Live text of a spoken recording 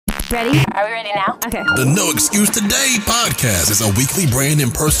Ready? Are we ready now? Okay. The No Excuse Today podcast is a weekly brand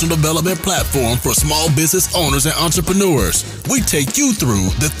and personal development platform for small business owners and entrepreneurs. We take you through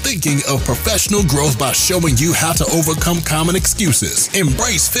the thinking of professional growth by showing you how to overcome common excuses,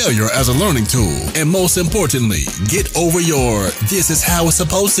 embrace failure as a learning tool, and most importantly, get over your "this is how it's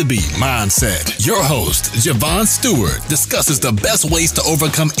supposed to be" mindset. Your host, Javon Stewart, discusses the best ways to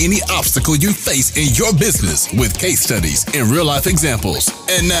overcome any obstacle you face in your business with case studies and real-life examples.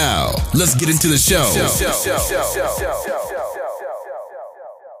 And now, let's get into the show.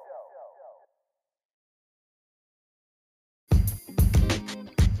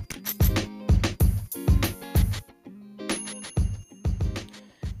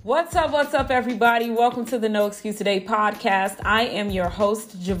 What's up, everybody? Welcome to the No Excuse Today podcast. I am your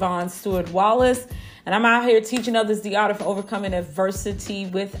host, Javon Stewart Wallace, and I'm out here teaching others the art of overcoming adversity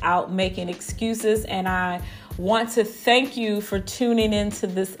without making excuses. And I want to thank you for tuning into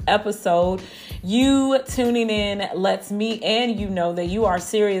this episode. You tuning in lets me and you know that you are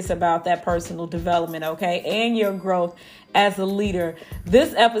serious about that personal development, okay, and your growth as a leader.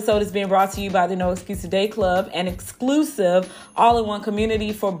 This episode is being brought to you by the No Excuse Today Club, an exclusive all-in-one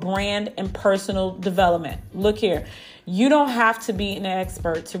community for brand and personal development. Look here. You don't have to be an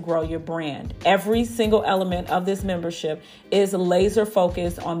expert to grow your brand. Every single element of this membership is laser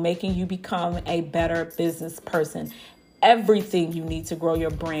focused on making you become a better business person. Everything you need to grow your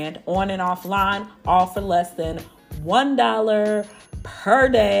brand on and offline, all for less than $1 per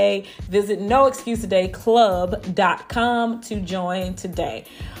day. Visit noexcusetodayclub.com to join today.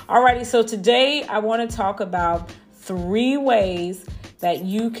 Alrighty, so today I want to talk about 3 ways that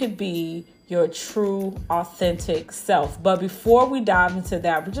you could be your true, authentic self. But before we dive into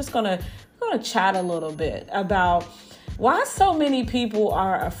that, we're gonna chat a little bit about why so many people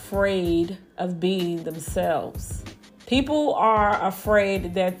are afraid of being themselves. People are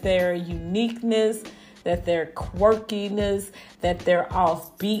afraid that their uniqueness, that their quirkiness, that their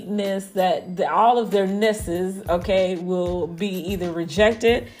offbeatness, that all of their nesses, okay, will be either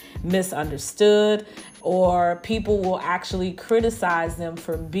rejected, misunderstood, or people will actually criticize them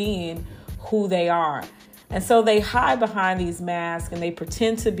for being who they are. And so they hide behind these masks and they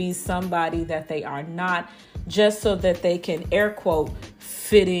pretend to be somebody that they are not, just so that they can, air quote,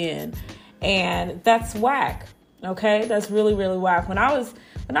 fit in. And that's whack. Okay, that's really, really whack. When I was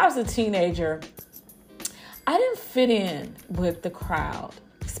a teenager, I didn't fit in with the crowd,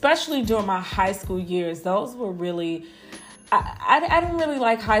 especially during my high school years. Those were really, I didn't really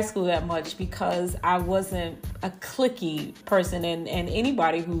like high school that much because I wasn't a cliquey person. And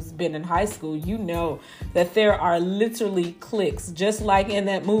anybody who's been in high school, you know that there are literally cliques. Just like in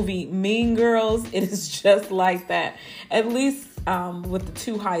that movie, Mean Girls, it is just like that. At least with the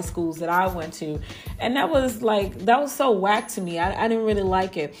 2 high schools that I went to. And that was so whack to me. I didn't really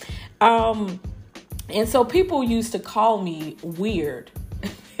like it. And so people used to call me weird.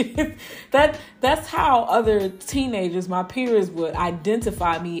 That's how other teenagers, my peers, would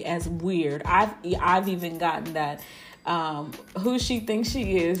identify me as weird. I've even gotten that. Who she thinks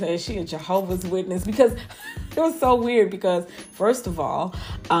she is she a Jehovah's Witness? Because it was so weird because, first of all,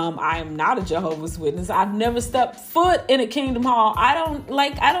 I am not a Jehovah's Witness. I've never stepped foot in a Kingdom Hall. I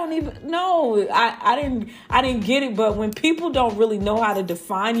didn't get it. But when people don't really know how to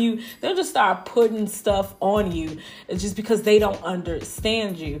define you, they'll just start putting stuff on you just because they don't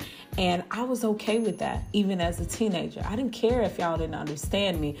understand you. And I was okay with that, even as a teenager. I didn't care if y'all didn't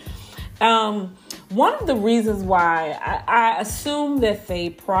understand me. One of the reasons why I assume that they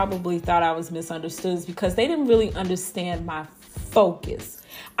probably thought I was misunderstood is because they didn't really understand my focus.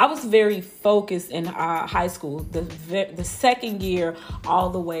 I was very focused in high school, the second year all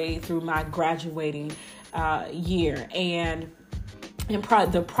the way through my graduating year. And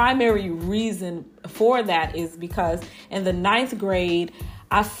the primary reason for that is because in the 9th grade,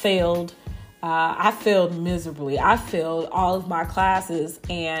 I failed miserably. I failed all of my classes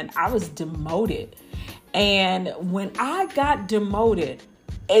and I was demoted. And when I got demoted,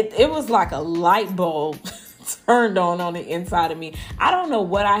 it was like a light bulb turned on the inside of me. I don't know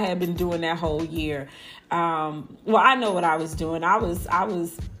what I had been doing that whole year. Well, I know what I was doing. I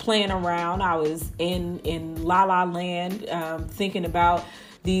was playing around. I was in La La Land, thinking about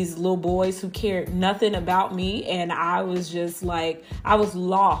these little boys who cared nothing about me. And I was just like, I was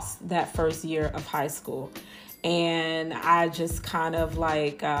lost that first year of high school. And I just kind of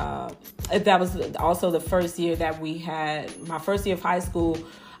like, that was also the first year that we had, my first year of high school.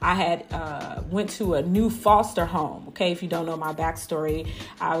 I had went to a new foster home. Okay, if you don't know my backstory,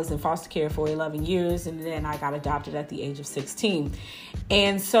 I was in foster care for 11 years, and then I got adopted at the age of 16.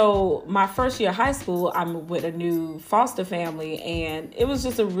 And so my first year of high school, I'm with a new foster family, and it was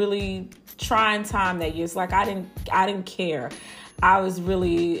just a really trying time that year. It's like I didn't care. I was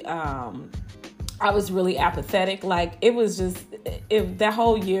really apathetic. Like it was just, that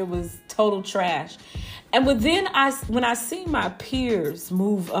whole year was total trash. And when I see my peers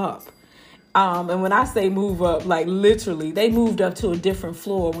move up, and when I say move up, like literally, they moved up to a different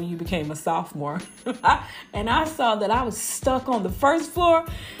floor when you became a sophomore. And I saw that I was stuck on the first floor.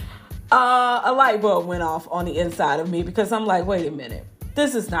 A light bulb went off on the inside of me, because I'm like, wait a minute,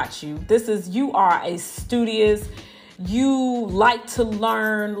 this is not you. You are a studious, you like to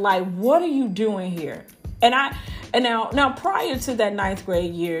learn. Like, what are you doing here? And now prior to that 9th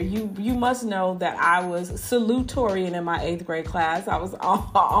grade year, you must know that I was salutatorian in my 8th grade class. I was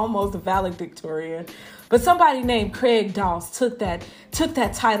almost a valedictorian, but somebody named Craig Doss took that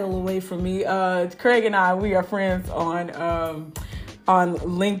title away from me. Craig and I, we are friends on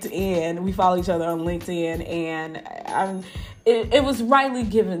LinkedIn. We follow each other on LinkedIn, and it was rightly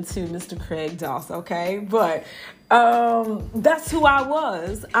given to Mr. Craig Doss. Okay, but that's who I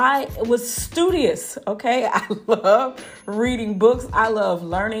was. I was studious. Okay. I love reading books. I love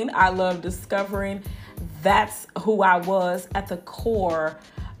learning. I love discovering. That's who I was at the core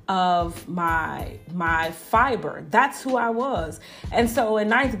of my fiber. That's who I was. And so in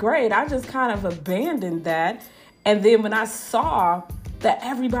 9th grade, I just kind of abandoned that. And then when I saw that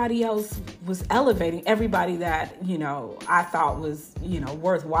everybody else was elevating, everybody that, I thought was,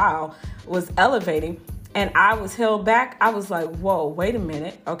 worthwhile was elevating, and I was held back, I was like, whoa, wait a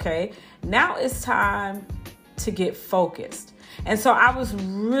minute. Okay, now it's time to get focused. And so I was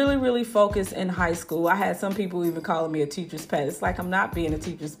really, really focused in high school. I had some people even calling me a teacher's pet. It's like, I'm not being a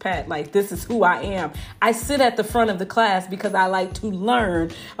teacher's pet. Like, this is who I am. I sit at the front of the class because I like to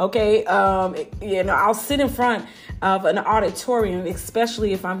learn. Okay. I'll sit in front of an auditorium,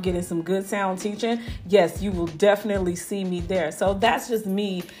 especially if I'm getting some good sound teaching. Yes, you will definitely see me there. So that's just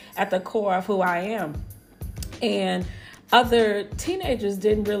me at the core of who I am. And other teenagers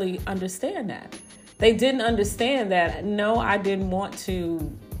didn't really understand that. They didn't understand that, no, I didn't want to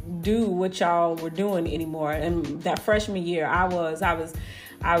do what y'all were doing anymore. And that freshman year, I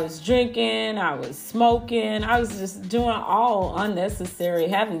was drinking, I was smoking, I was just doing all unnecessary,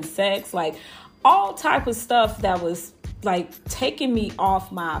 having sex, like all type of stuff that was like taking me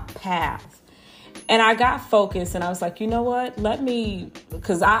off my path. And I got focused, and I was like, you know what?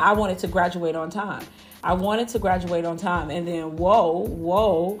 Because I wanted to graduate on time. And then,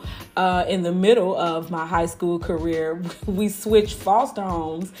 in the middle of my high school career, we switched foster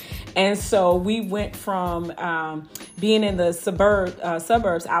homes. And so we went from being in the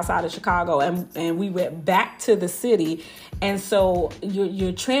suburbs outside of Chicago, and we went back to the city. And so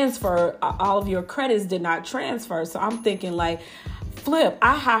your transfer, all of your credits did not transfer. So I'm thinking like, flip,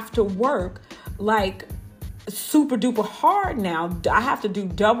 I have to work like super duper hard now. I have to do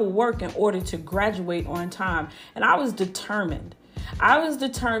double work in order to graduate on time. And I was determined.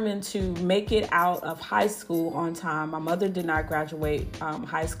 To make it out of high school on time. My mother did not graduate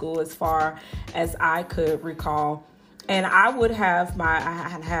high school as far as I could recall. And I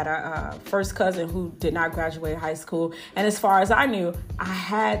had a first cousin who did not graduate high school. And as far as I knew, I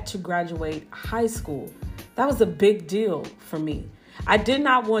had to graduate high school. That was a big deal for me. I did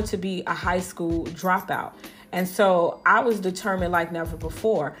not want to be a high school dropout. And so I was determined like never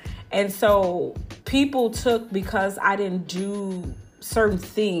before. And so people because I didn't do certain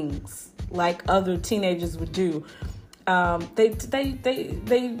things like other teenagers would do.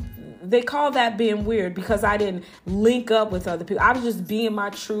 They call that being weird, because I didn't link up with other people. I was just being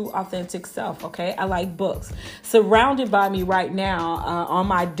my true, authentic self. Okay. I like books. Surrounded by me right now, on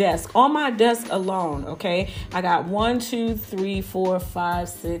my desk alone. Okay. I got 1, 2, 3, 4, 5,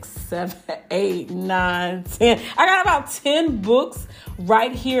 6, 7, 8, 9, 10. I got about 10 books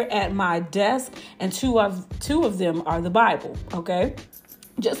right here at my desk, and two of them are the Bible. Okay.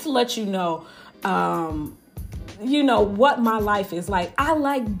 Just to let you know, what my life is like. I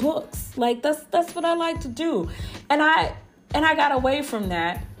like books. Like that's what I like to do. And I got away from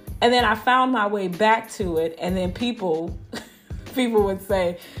that. And then I found my way back to it. And then people would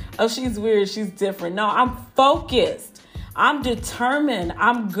say, oh, she's weird. She's different. No, I'm focused. I'm determined.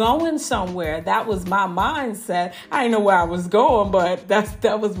 I'm going somewhere. That was my mindset. I didn't know where I was going, but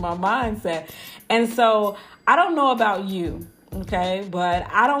that was my mindset. And so I don't know about you. Okay. But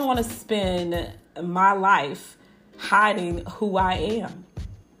I don't want to spend my life hiding who I am.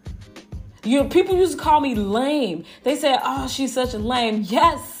 People used to call me lame. They said, oh, she's such a lame.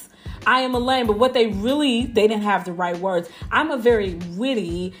 Yes, I am a lame. But what they didn't have the right words. I'm a very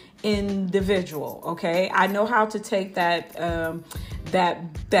witty individual. Okay. I know how to take the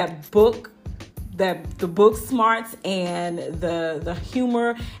book smarts and the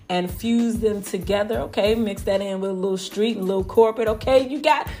humor and fuse them together. Okay, mix that in with a little street and a little corporate. Okay, you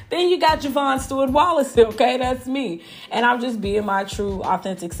got Javon Stewart Wallace. Okay, that's me, and I'm just being my true,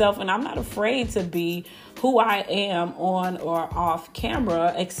 authentic self, and I'm not afraid to be who I am on or off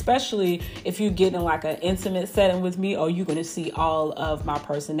camera, especially if you get in like an intimate setting with me, or you're going to see all of my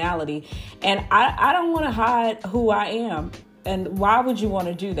personality, and I don't want to hide who I am. And why would you want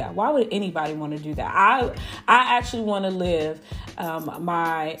to do that? Why would anybody want to do that? I actually want to live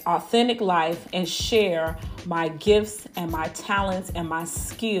my authentic life and share my gifts and my talents and my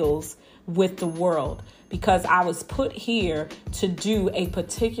skills with the world, because I was put here to do a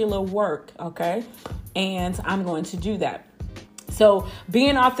particular work, okay? And I'm going to do that. So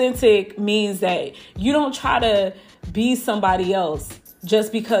being authentic means that you don't try to be somebody else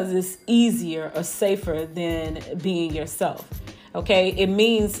just because it's easier or safer than being yourself. Okay, it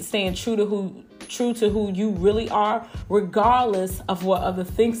means staying true to who you really are, regardless of what other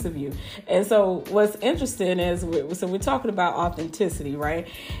thinks of you. And so what's interesting is, we're talking about authenticity, right?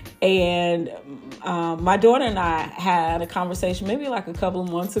 And my daughter and I had a conversation maybe like a couple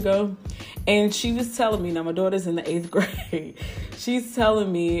of months ago, and she was telling me, now my daughter's in the 8th grade, she's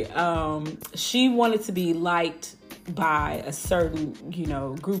telling me she wanted to be liked by a certain,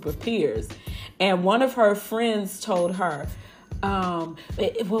 group of peers. And one of her friends told her,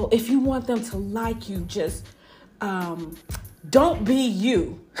 well, if you want them to like you, just don't be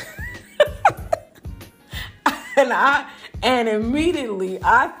you. And immediately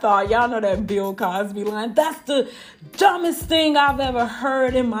I thought, y'all know that Bill Cosby line, that's the dumbest thing I've ever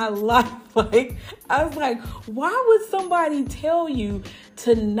heard in my life. Like, I was like, why would somebody tell you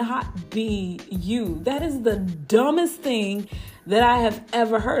to not be you? That is the dumbest thing that I have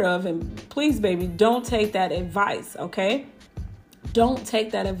ever heard of. And please, baby, don't take that advice, okay? Don't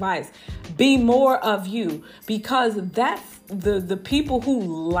take that advice. Be more of you, because that's the people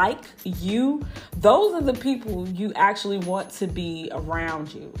who like you. Those are the people you actually want to be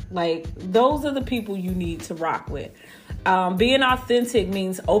around you. Like, those are the people you need to rock with. Being authentic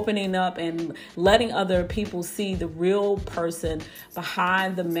means opening up and letting other people see the real person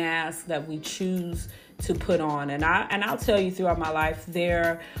behind the mask that we choose to put on. And I'll tell you, throughout my life,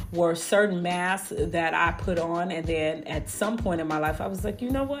 there were certain masks that I put on, and then at some point in my life I was like,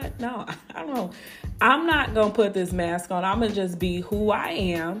 you know what? No, I don't know. I'm not gonna put this mask on. I'm gonna just be who I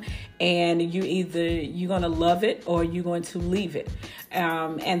am, and you're gonna love it or you're going to leave it.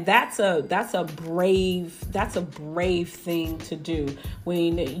 And that's a brave thing to do,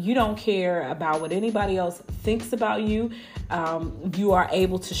 when you don't care about what anybody else thinks about you. You are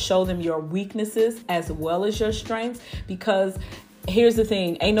able to show them your weaknesses as well as your strengths, because here's the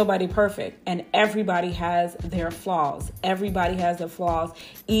thing, ain't nobody perfect, and everybody has their flaws. Everybody has their flaws,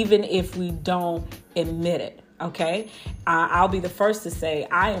 even if we don't admit it. Okay. I'll be the first to say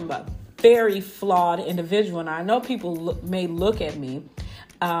I am a very flawed individual, and I know people may look at me.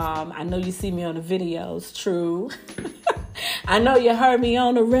 I know you see me on the videos. True. I know you heard me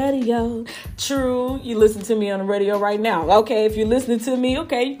on the radio. True. You listen to me on the radio right now. Okay. If you're listening to me,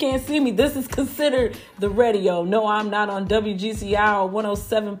 okay, you can't see me. This is considered the radio. No, I'm not on WGCI or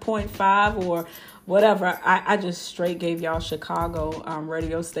 107.5 or whatever. I just straight gave y'all Chicago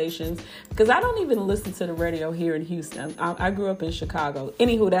radio stations, because I don't even listen to the radio here in Houston. I grew up in Chicago.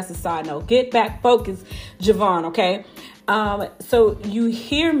 Anywho, that's a side note. Get back focused, Javon, okay? So you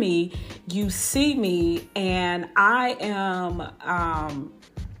hear me, you see me, and I am,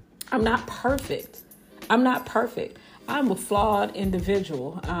 I'm not perfect. I'm not perfect. I'm a flawed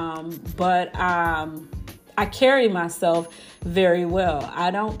individual. But I carry myself very well. I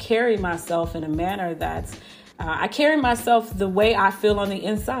don't carry myself in a manner that's, I carry myself the way I feel on the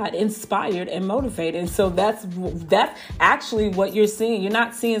inside, inspired and motivated. And so that's actually what you're seeing. You're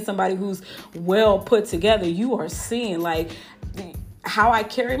not seeing somebody who's well put together. You are seeing, like, how I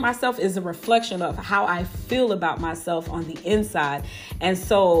carry myself is a reflection of how I feel about myself on the inside. And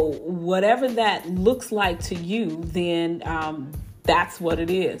so whatever that looks like to you, then that's what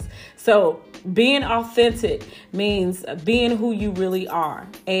it is. So being authentic means being who you really are,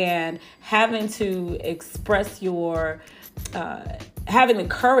 and having to express having the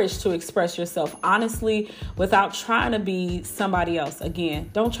courage to express yourself honestly without trying to be somebody else. Again,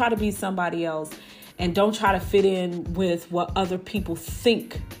 don't try to be somebody else, and don't try to fit in with what other people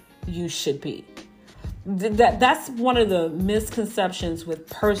think you should be. That's one of the misconceptions with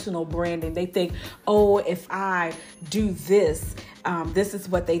personal branding. They think, oh, if I do this, this is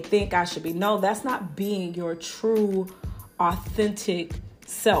what they think I should be. No, that's not being your true, authentic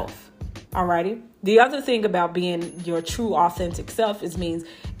self. Alrighty. The other thing about being your true, authentic self means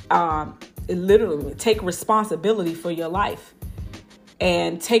it literally take responsibility for your life.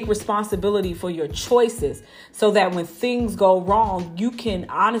 And take responsibility for your choices so that when things go wrong, you can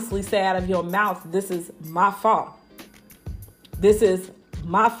honestly say out of your mouth, this is my fault. This is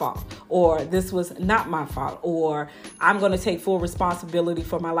my fault. Or this was not my fault. Or I'm going to take full responsibility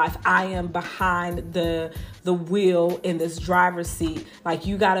for my life. I am behind the wheel in this driver's seat. Like,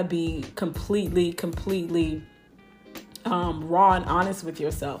 you got to be completely raw and honest with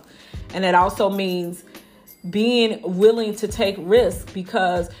yourself. And it also means being willing to take risk,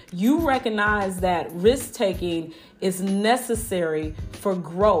 because you recognize that risk taking is necessary for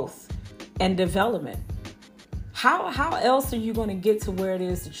growth and development. How else are you going to get to where it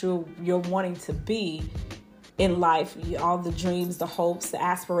is that you're wanting to be in life, all the dreams, the hopes, the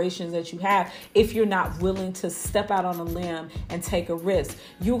aspirations that you have, if you're not willing to step out on a limb and take a risk?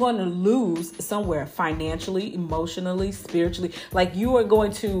 You're going to lose somewhere financially, emotionally, spiritually. Like, you're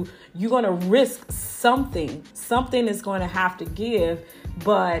going to risk something. Something is going to have to give,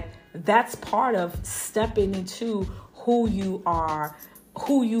 but that's part of stepping into who you are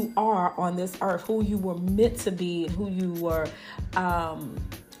on this earth, who you were meant to be, and who you were,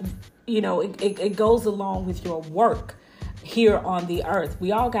 it goes along with your work here on the earth.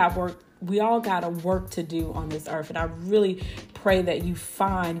 We all got work. We all got a work to do on this earth. And I really pray that you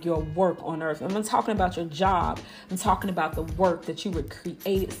find your work on earth. I'm not talking about your job. I'm talking about the work that you were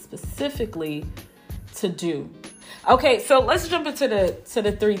created specifically to do. Okay, so let's jump into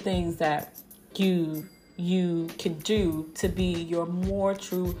the three things that you can do to be your more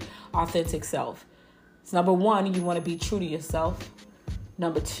true, authentic self. So number one, you want to be true to yourself.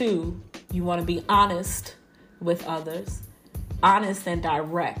 Number two, you want to be honest with others. Honest and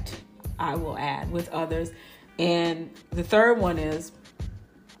direct, I will add, with others. And the third one is,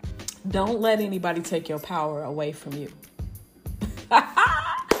 don't let anybody take your power away from you.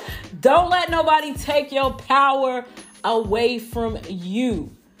 Don't let nobody take your power away from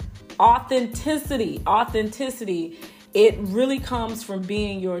you. Authenticity, it really comes from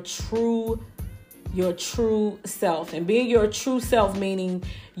being your true self. And being your true self, meaning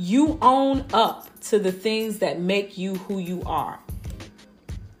you own up to the things that make you who you are.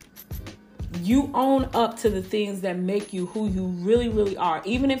 You own up to the things that make you who you really, really are.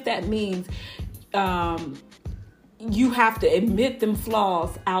 Even if that means you have to admit them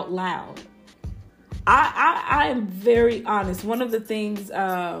flaws out loud. I am very honest. One of the things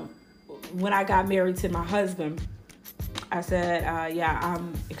when I got married to my husband, I said,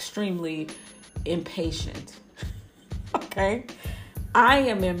 I'm extremely impatient. Okay. I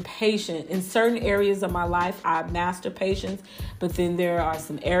am impatient. In certain areas of my life, I master patience, but then there are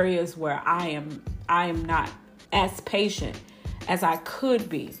some areas where I am not as patient as I could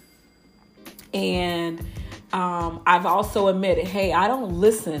be. And I've also admitted, hey, I don't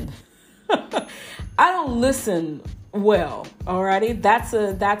listen. I don't listen well. Alrighty.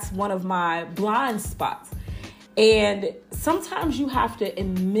 That's one of my blind spots. And sometimes you have to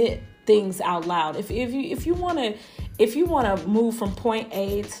admit things out loud. If you want to move from point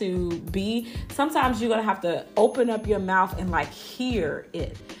A to B, sometimes you're going to have to open up your mouth and hear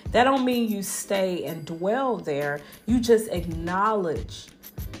it. That don't mean you stay and dwell there. You just acknowledge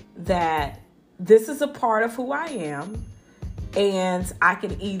that this is a part of who I am, and I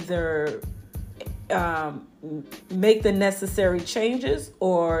can either make the necessary changes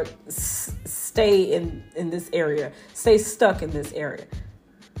or stay in this area, stay stuck in this area.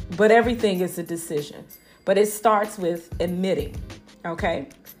 But everything is a decision. But it starts with admitting, okay?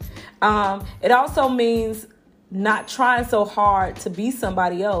 It also means not trying so hard to be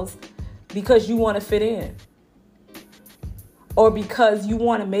somebody else because you want to fit in, or because you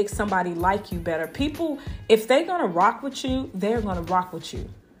want to make somebody like you better. People, if they're going to rock with you, they're going to rock with you,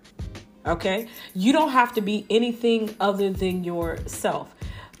 okay? You don't have to be anything other than yourself.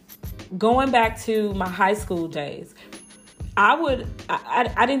 Going back to my high school days, I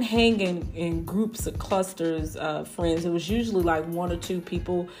didn't hang in groups of clusters of friends. It was usually one or two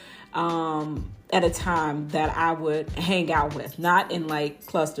people at a time that I would hang out with, not in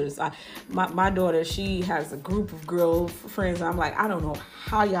clusters. My daughter, she has a group of girl friends. I'm I don't know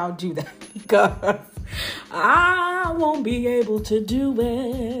how y'all do that, because I won't be able to do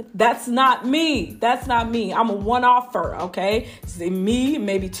it. That's not me. I'm a one-offer, okay? It's me,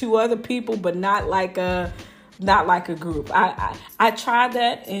 maybe two other people, but not not like a group. I tried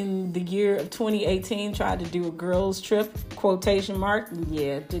that in the year of 2018, tried to do a girls trip, quotation mark.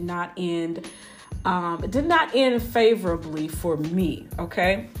 Yeah, it did not end favorably for me.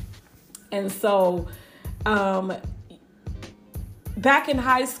 Okay. And so, back in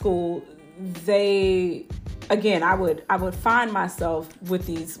high school, I would find myself with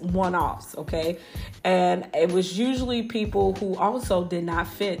these one-offs, okay? And it was usually people who also did not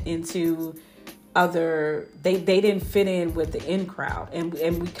fit into they didn't fit in with the in crowd, and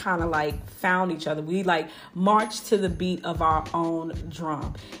we kind of like found each other. We like marched to the beat of our own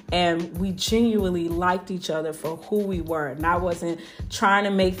drum, and we genuinely liked each other for who we were. And I wasn't trying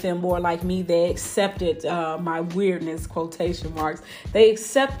to make them more like me. They accepted my weirdness, quotation marks. They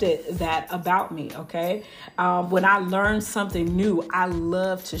accepted that about me. Okay, when I learned something new, I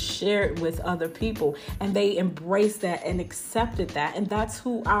love to share it with other people, and they embraced that and accepted that, and that's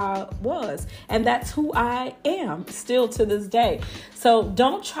who I was. And that's who I am still to this day. So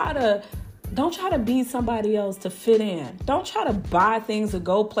don't try to be somebody else to fit in. Don't try to buy things or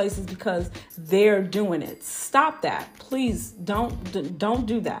go places because they're doing it. Stop that. Please don't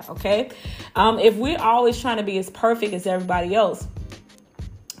do that. Okay. If we're always trying to be as perfect as everybody else,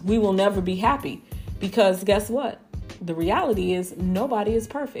 we will never be happy, because guess what? The reality is nobody is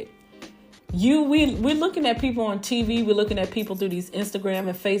perfect. We're looking at people on TV. We're looking at people through these Instagram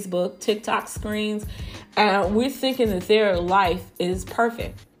and Facebook, TikTok screens, and we're thinking that their life is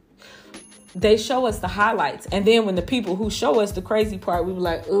perfect. They show us the highlights. And then when the people who show us the crazy part, we were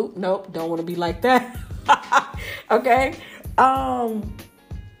like, "Ooh, nope, don't want to be like that." Okay.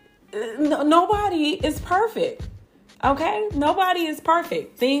 Nobody is perfect. Okay? Nobody is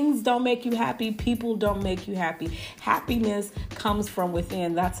perfect. Things don't make you happy. People don't make you happy. Happiness comes from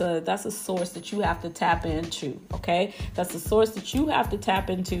within. That's a source that you have to tap into. Okay? That's a source that you have to tap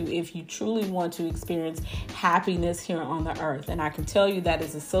into if you truly want to experience happiness here on the earth. And I can tell you that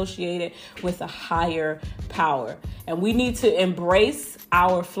is associated with a higher power. And we need to embrace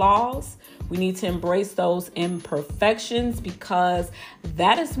our flaws. We need to embrace those imperfections, because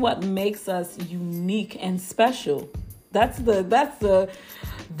that is what makes us unique and special. That's the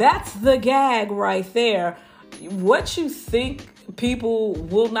gag right there. What you think people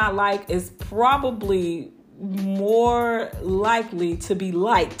will not like is probably more likely to be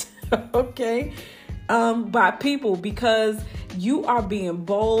liked, okay, by people, because you are being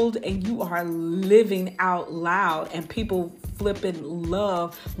bold and you are living out loud, and people flipping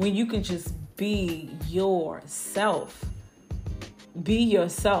love when you can just be yourself. Be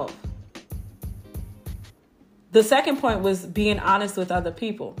yourself. The second point was being honest with other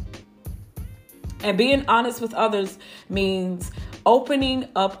people. And being honest with others means opening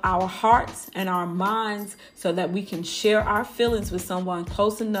up our hearts and our minds so that we can share our feelings with someone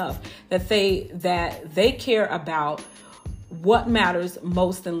close enough that they care about what matters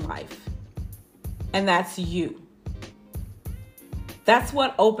most in life. And that's you. That's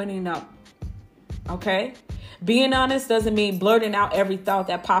what opening up. Okay? Being honest doesn't mean blurting out every thought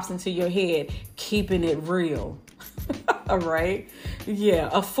that pops into your head. Keeping it real. All right? Yeah,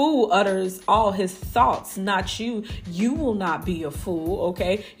 a fool utters all his thoughts, not you. You will not be a fool,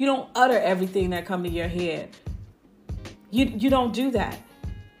 okay? You don't utter everything that comes to your head. You don't do that.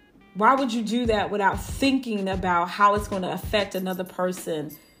 Why would you do that without thinking about how it's going to affect another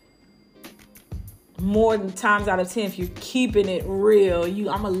person? More than times out of 10, if you're keeping it real,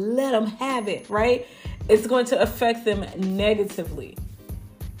 I'm going to let them have it, right? It's going to affect them negatively.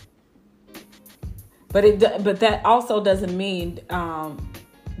 But that also doesn't mean,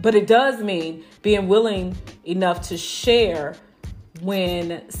 but it does mean being willing enough to share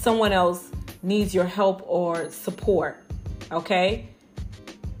when someone else needs your help or support. Okay?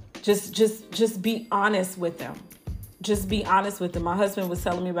 Just be honest with them. Just be honest with them. My husband was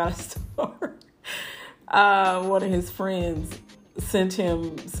telling me about a story. One of his friends sent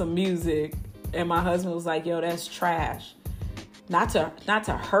him some music, and my husband was like, "Yo, that's trash." Not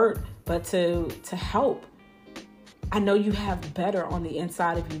to hurt, but to help. I know you have better on the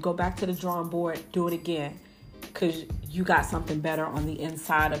inside of you. Go back to the drawing board, do it again, because you got something better on the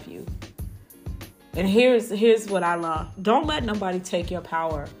inside of you. And here's what I learned. Don't let nobody take your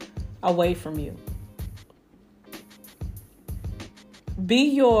power away from you. Be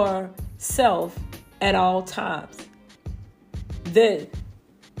yourself at all times.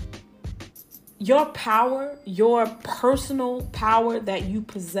 Your power, your personal power that you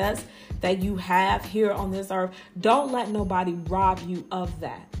possess, that you have here on this earth, don't let nobody rob you of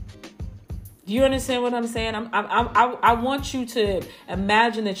that. You understand what I'm saying? I want you to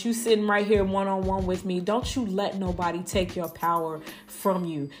imagine that you sitting right here one-on-one with me. Don't you let nobody take your power from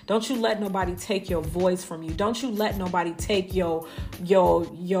you. Don't you let nobody take your voice from you. Don't you let nobody take your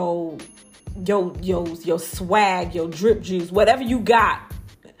swag, your drip juice, whatever you got.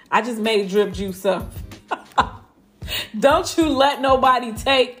 I just made drip juice up. Don't you let nobody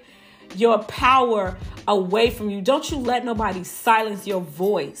take your power away from you. Don't you let nobody silence your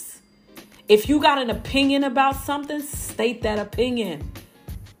voice. If you got an opinion about something, state that opinion.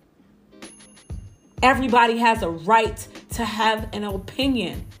 Everybody has a right to have an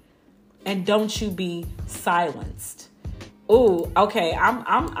opinion, and don't you be silenced. Ooh, okay.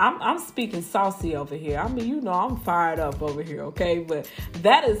 I'm speaking saucy over here. I mean, I'm fired up over here, okay? But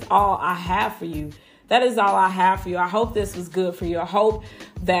that is all I have for you. That is all I have for you. I hope this was good for you. I hope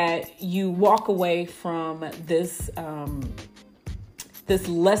that you walk away from this this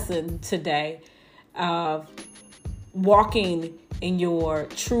lesson today of walking in your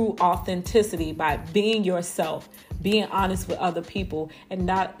true authenticity by being yourself, being honest with other people, and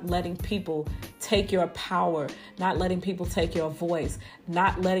not letting people take your power, not letting people take your voice,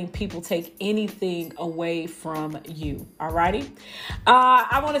 not letting people take anything away from you. Alrighty?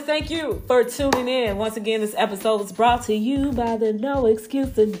 I want to thank you for tuning in. Once again, this episode was brought to you by the No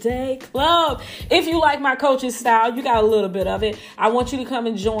Excuse Today Club. If you like my coaching style, you got a little bit of it. I want you to come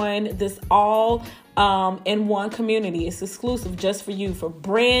and join this all in one community. It's exclusive just for you, for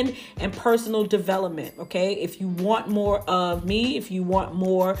brand and personal development. Okay. If you want more of me, if you want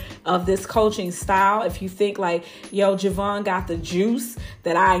more of this coaching style, if you think like, yo, Javon got the juice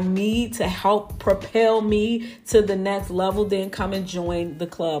that I need to help propel me to the next level, then come and join the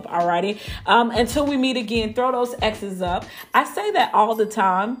club. Alrighty. Until we meet again, throw those X's up. I say that all the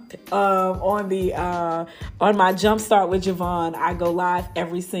time, on my Jumpstart with Javon. I go live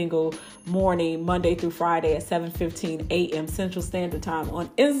every single morning, Monday through Friday at 7:15 a.m. Central Standard Time on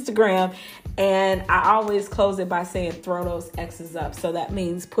Instagram. And I always close it by saying, throw those X's up. So that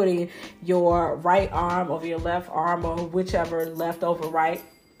means putting your right arm over your left arm, or whichever, left over right,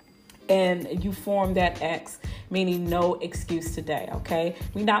 and you form that X, meaning no excuse today, okay?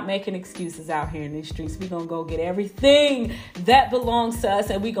 We're not making excuses out here in these streets. We're going to go get everything that belongs to us,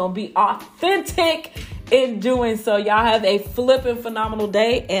 and we're going to be authentic in doing so. Y'all have a flipping phenomenal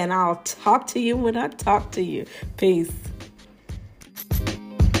day, and I'll talk to you when I talk to you. Peace.